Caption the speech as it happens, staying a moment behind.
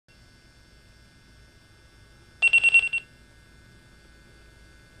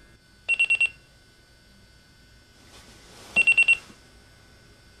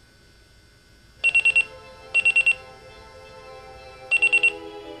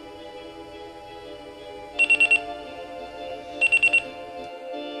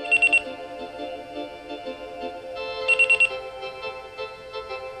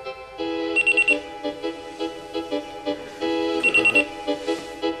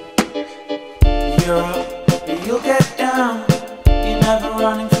you're up, you'll get down. You're never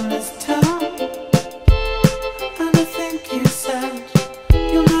running from this town. And I think you said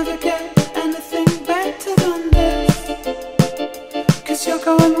you'll never get anything better than this, 'cause you're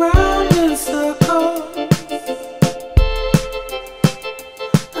going round in circles,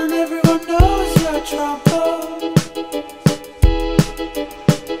 and everyone knows your trouble,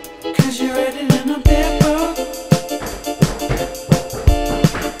 'cause you're written in a big book.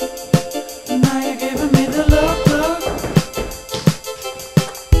 And now you're giving me the look.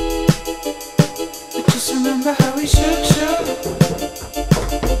 But just remember how we shook.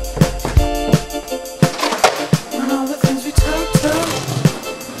 And all the things we took.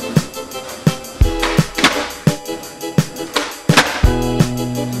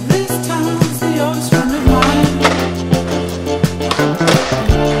 This town's the oldest friend of mine.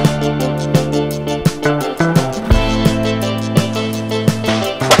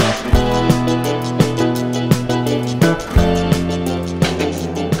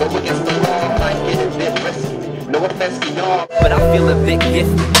 No offense to y'all, but I feel a bit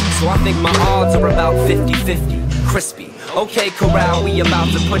gifted, so I think my odds are about 50-50. Crispy. Okay, corral, we about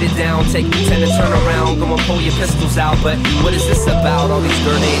to put it down. Take the 10 and turn around, go and pull your pistols out. But what is this about? All these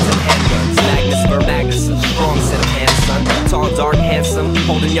grenades and handguns. Magnus for Magnus, a strong set of hands, son. Tall, dark, handsome,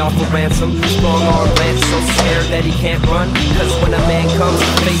 holding y'all for ransom. Strong arm Lance, so scared that he can't run. 'Cause when a man comes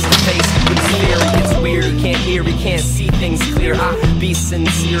face to face with his fear, it gets weird. He can't hear, he can't see things clear. I be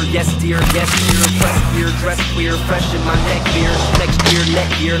sincere, yes dear, yes dear. Press clear, dress clear, fresh in my neck beer. Next year, net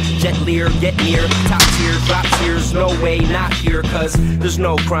year, jet lear, get near. Top tier, drop tears, no way, not here. 'Cause there's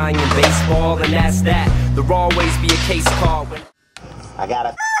no crying in baseball, and that's that. There'll always be a case call when I got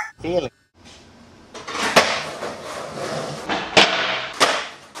a feeling.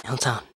 Hilltown.